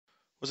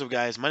What's up,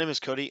 guys? My name is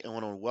Cody, and I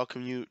want to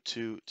welcome you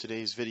to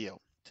today's video.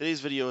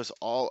 Today's video is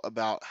all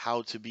about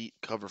how to beat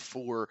cover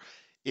 4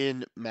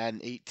 in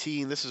Madden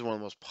 18. This is one of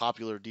the most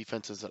popular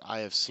defenses that I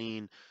have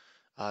seen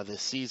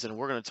this season.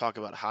 We're going to talk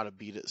about how to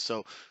beat it.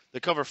 So,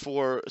 the cover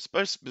 4,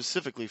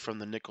 specifically from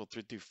the nickel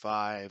 3 through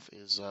 5,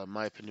 is, in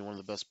my opinion, one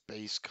of the best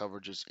base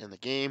coverages in the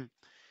game.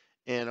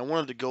 And I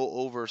wanted to go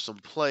over some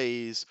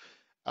plays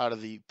out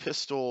of the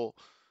pistol,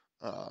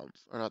 or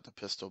not the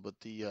pistol, but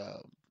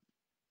let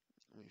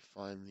me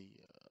find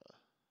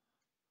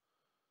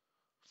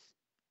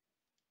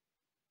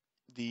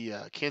the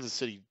Kansas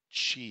City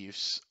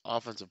Chiefs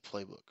offensive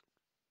playbook.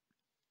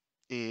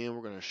 And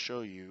we're going to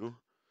show you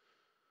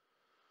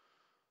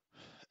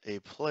a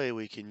play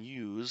we can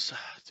use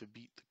to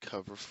beat the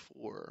cover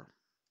 4.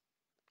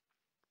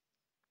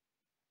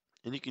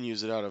 And you can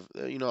use it out of,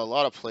 a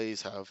lot of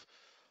plays have,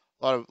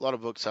 a lot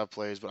of books have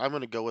plays, but I'm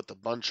going to go with the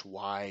bunch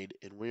wide,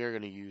 and we are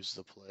going to use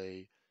the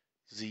play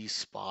Z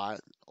spot,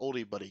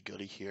 oldie buddy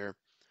goodie here.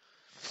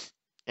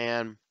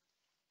 And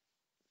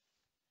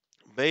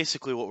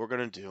basically what we're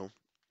going to do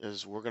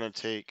is we're going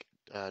to take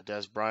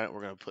Des Bryant,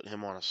 we're going to put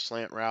him on a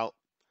slant route.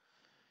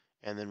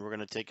 And then we're going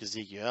to take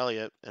Ezekiel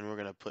Elliott and we're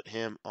going to put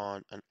him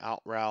on an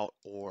out route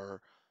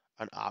or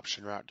an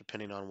option route,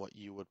 depending on what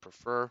you would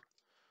prefer.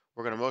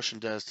 We're going to motion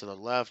Dez to the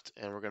left,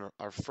 and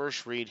our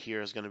first read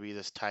here is going to be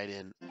this tight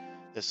end.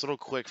 This little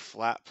quick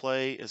flat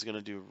play is going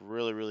to do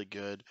really, really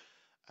good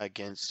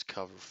against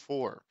cover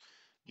 4,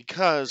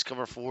 because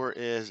cover 4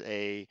 is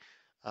a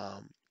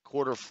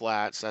quarter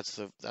flats. That's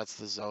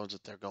the zones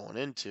that they're going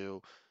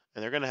into,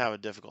 and they're going to have a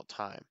difficult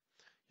time.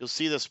 You'll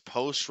see this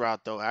post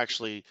route, though,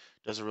 actually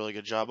does a really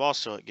good job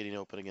also at getting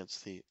open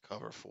against the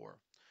cover 4.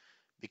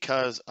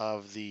 Because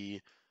of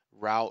the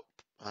route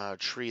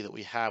tree that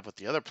we have with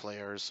the other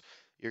players,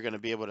 you're going to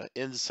be able to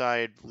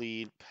inside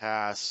lead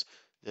pass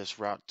this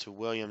route to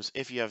Williams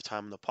if you have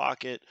time in the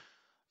pocket.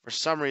 For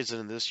some reason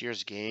in this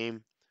year's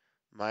game,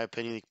 in my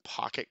opinion, the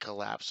pocket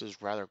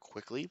collapses rather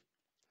quickly.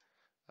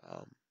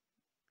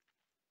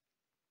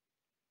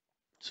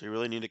 So you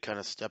really need to kind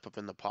of step up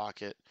in the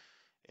pocket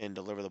and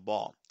deliver the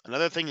ball.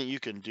 Another thing that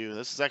you can do,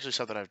 this is actually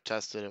something I've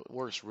tested, it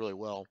works really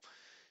well,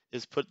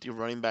 is put your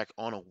running back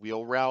on a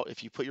wheel route.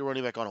 If you put your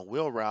running back on a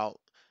wheel route,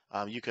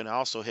 you can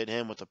also hit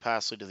him with a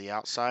pass lead to the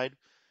outside.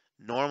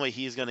 Normally,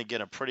 he's going to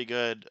get a pretty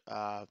good,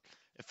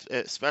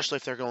 especially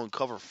if they're going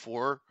cover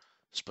 4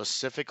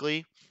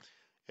 specifically.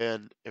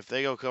 And if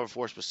they go cover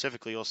 4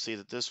 specifically, you'll see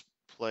that this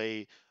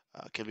play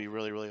can be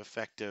really, really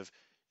effective.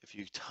 If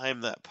you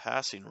time that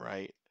passing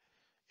right,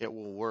 it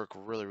will work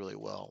really, really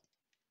well.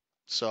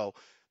 So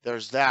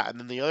there's that. And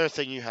then the other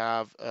thing you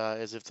have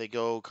is if they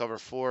go cover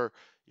 4,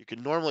 you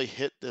can normally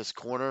hit this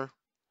corner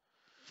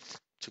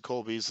to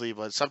Cole Beasley,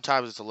 but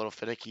sometimes it's a little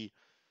finicky.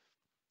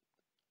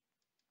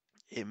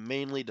 It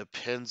mainly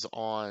depends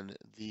on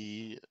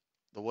the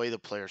way the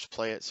players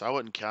play it. So I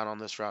wouldn't count on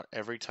this route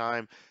every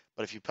time,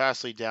 but if you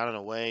pass lead down and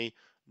away,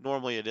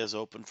 normally it is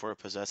open for a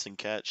possessing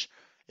catch.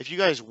 If you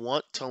guys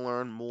want to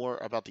learn more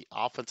about the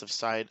offensive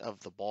side of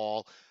the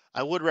ball,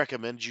 I would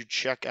recommend you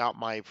check out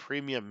my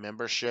premium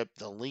membership.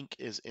 The link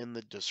is in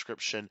the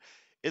description.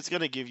 It's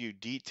going to give you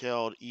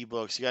detailed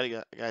ebooks.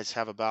 You guys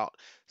have about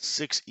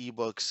 6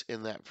 ebooks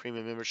in that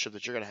premium membership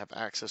that you're going to have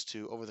access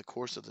to over the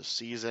course of the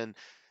season,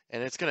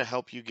 and it's going to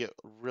help you get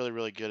really,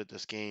 really good at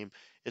this game.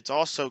 It's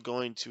also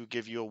going to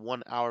give you a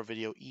 1-hour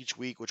video each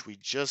week, which we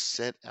just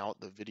sent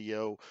out the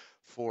video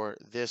for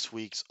this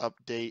week's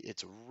update.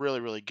 It's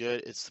really, really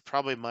good. It's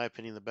probably, in my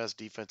opinion, the best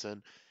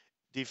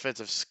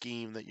defensive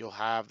scheme that you'll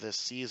have this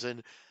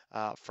season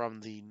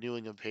from the New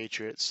England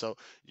Patriots. So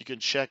you can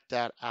check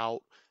that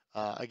out.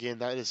 Again,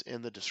 that is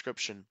in the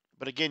description.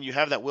 But again, you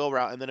have that wheel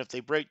route, and then if they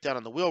break down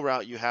on the wheel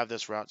route, you have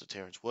this route to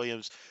Terrence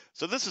Williams.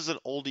 So this is an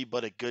oldie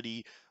but a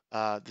goodie.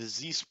 The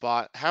Z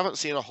spot, haven't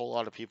seen a whole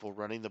lot of people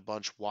running the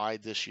bunch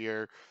wide this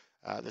year.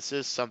 This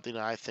is something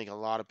I think a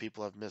lot of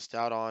people have missed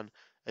out on.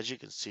 As you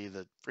can see,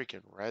 the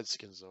freaking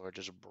Redskins, though, are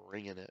just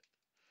bringing it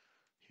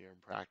here in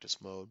practice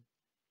mode.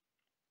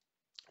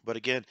 But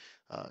again,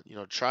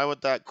 try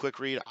with that quick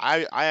read.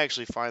 I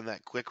actually find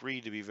that quick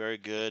read to be very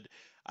good.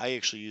 I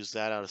actually use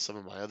that out of some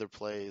of my other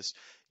plays.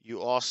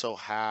 You also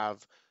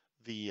have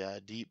the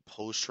deep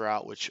post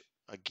route, which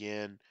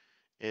again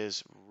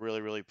is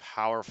really, really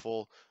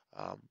powerful.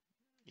 Um,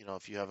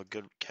 if you have a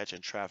good catch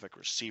in traffic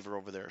receiver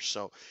over there.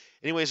 So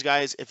anyways,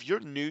 guys, if you're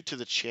new to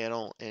the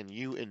channel and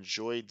you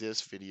enjoyed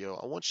this video,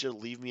 I want you to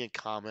leave me a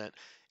comment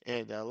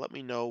and let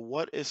me know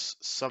what is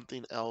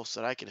something else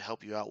that I can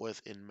help you out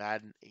with in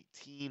Madden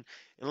 18,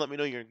 and let me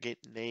know your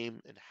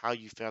name and how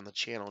you found the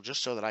channel,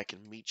 just so that I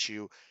can meet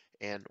you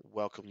and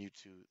welcome you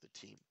to the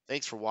team.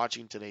 Thanks for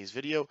watching today's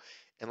video,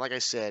 and like I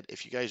said,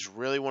 if you guys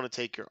really want to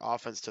take your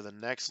offense to the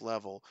next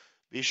level,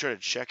 be sure to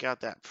check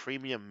out that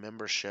premium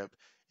membership.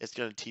 It's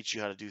going to teach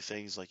you how to do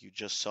things like you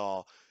just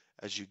saw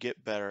as you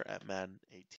get better at Madden 18.